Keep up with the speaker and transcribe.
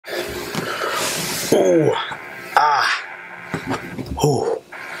Ooh, ah, ooh,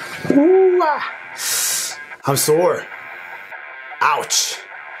 ooh, ah. I'm sore. Ouch.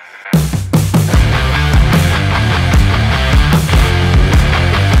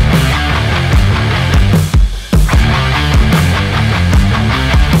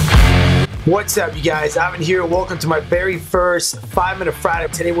 What's up, you guys? Ivan here. Welcome to my very first 5-Minute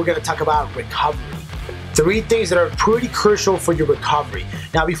Friday. Today we're going to talk about recovery. 3 things that are pretty crucial for your recovery.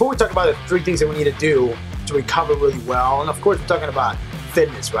 Now, before we talk about the 3 things that we need to do to recover really well, and of course we're talking about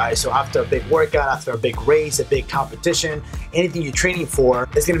fitness, right? So after a big workout, after a big race, a big competition, anything you're training for,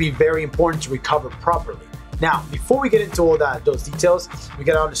 it's going to be very important to recover properly. Now, before we get into all those details, we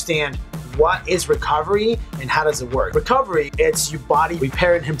got to understand what is recovery and how does it work. Recovery, it's your body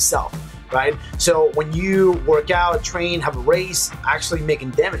repairing himself, right? So when you work out, train, have a race, actually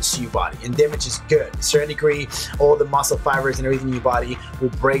making damage to your body, and damage is good. To a certain degree, all the muscle fibers and everything in your body will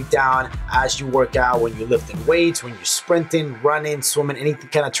break down as you work out, when you're lifting weights, when you're sprinting, running, swimming, any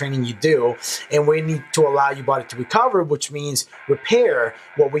kind of training you do. And we need to allow your body to recover, which means repair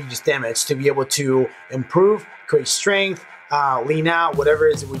what we just damaged to be able to improve, create strength, lean out, whatever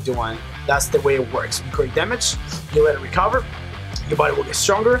it is that we're doing. That's the way it works. You create damage, you let it recover, your body will get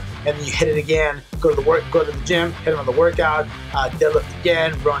stronger, and then you hit it again, go to the gym, hit another workout, deadlift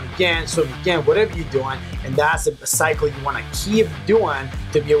again, run again, swim again, whatever you're doing. And that's a cycle you want to keep doing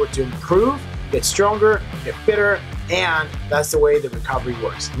to be able to improve, get stronger, get fitter, and that's the way the recovery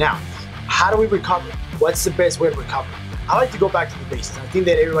works. Now, how do we recover? What's the best way to recover? I like to go back to the basics. I think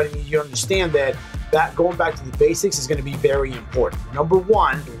that everybody needs to understand that going back to the basics is going to be very important. Number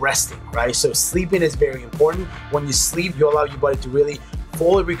 1, resting, right? So sleeping is very important. When you sleep, you allow your body to really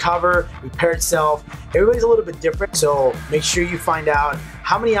fully recover, repair itself. Everybody's a little bit different, so make sure you find out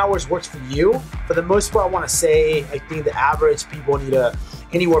how many hours works for you. For the most part, I want to say, I think the average people need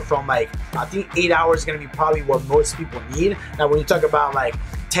anywhere from I think 8 hours is going to be probably what most people need. Now, when you talk about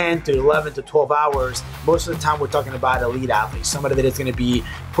 10 to 11 to 12 hours, most of the time we're talking about elite athletes. Some of it is going to be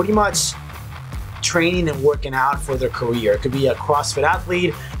pretty much training and working out for their career. It could be a CrossFit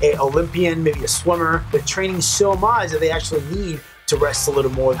athlete, an Olympian, maybe a swimmer. They're training so much that they actually need to rest a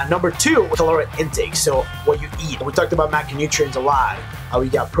little more. And number 2, caloric intake. So what you eat. We talked about macronutrients a lot. We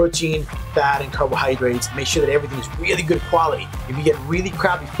got protein, fat, and carbohydrates. Make sure that everything is really good quality. If you get really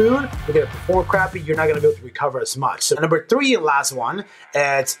crappy food, you're gonna perform crappy, you're not gonna be able to recover as much. So number 3 and last one,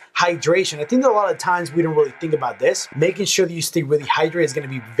 it's hydration. I think that a lot of times we don't really think about this. Making sure that you stay really hydrated is gonna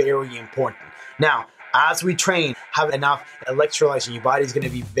be very important. Now, as we train, have enough electrolytes in your body is going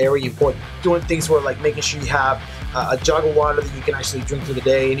to be very important. Doing things where making sure you have a jug of water that you can actually drink through the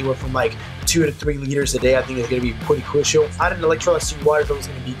day, anywhere from 2 to 3 liters a day, I think is going to be pretty crucial. Adding electrolytes to your water is always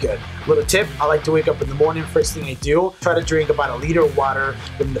going to be good. Little tip, I like to wake up in the morning, first thing I do, try to drink about 1 liter of water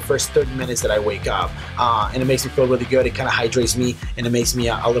within the first 30 minutes that I wake up. And it makes me feel really good. It kind of hydrates me and it makes me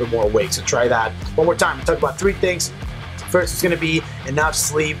a little more awake. So try that. One more time, talk about 3 things. First, it's going to be enough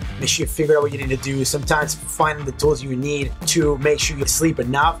sleep. Make sure you figure out what you need to do. Sometimes finding the tools you need to make sure you sleep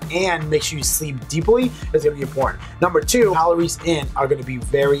enough and make sure you sleep deeply is going to be important. Number 2, calories in are going to be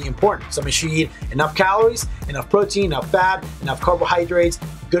very important. So make sure you eat enough calories, enough protein, enough fat, enough carbohydrates,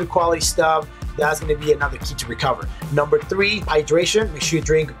 good quality stuff. That's going to be another key to recover. Number 3, hydration. Make sure you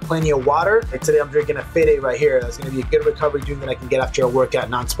drink plenty of water. Like today, I'm drinking a Fide right here. That's going to be a good recovery drink that I can get after a workout.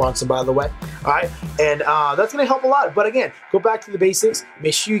 Non-sponsored, by the way. All right, and that's going to help a lot. But again, go back to the basics.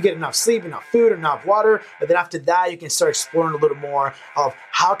 Make sure you get enough sleep, enough food, enough water. And then after that, you can start exploring a little more of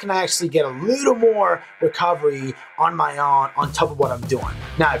how can I actually get a little more recovery on my own on top of what I'm doing.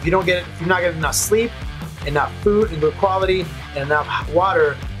 Now, if you're not getting enough sleep, enough food in good quality, and enough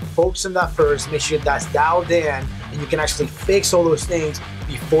water, focus on that first. Make sure that's dialed in, and you can actually fix all those things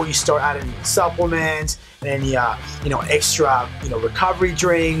before you start adding supplements and any extra recovery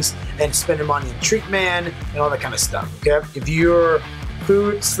drinks and spending money on treatment and all that kind of stuff. Okay, if your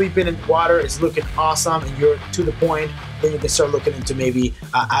food, sleeping, and water is looking awesome and you're to the point, then you can start looking into maybe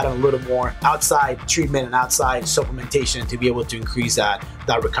adding a little more outside treatment and outside supplementation to be able to increase that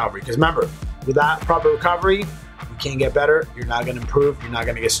recovery. Because remember, without proper recovery, you can't get better, you're not going to improve, you're not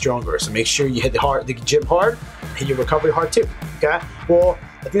going to get stronger. So make sure you hit the gym hard, hit your recovery hard too. Okay, well,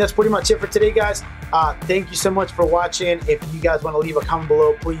 I think that's pretty much it for today, guys. Thank you so much for watching. If you guys want to leave a comment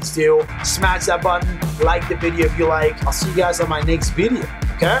below, please do. Smash that button, like the video if you like. I'll see you guys on my next video.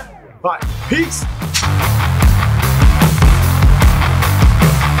 Okay, bye, peace.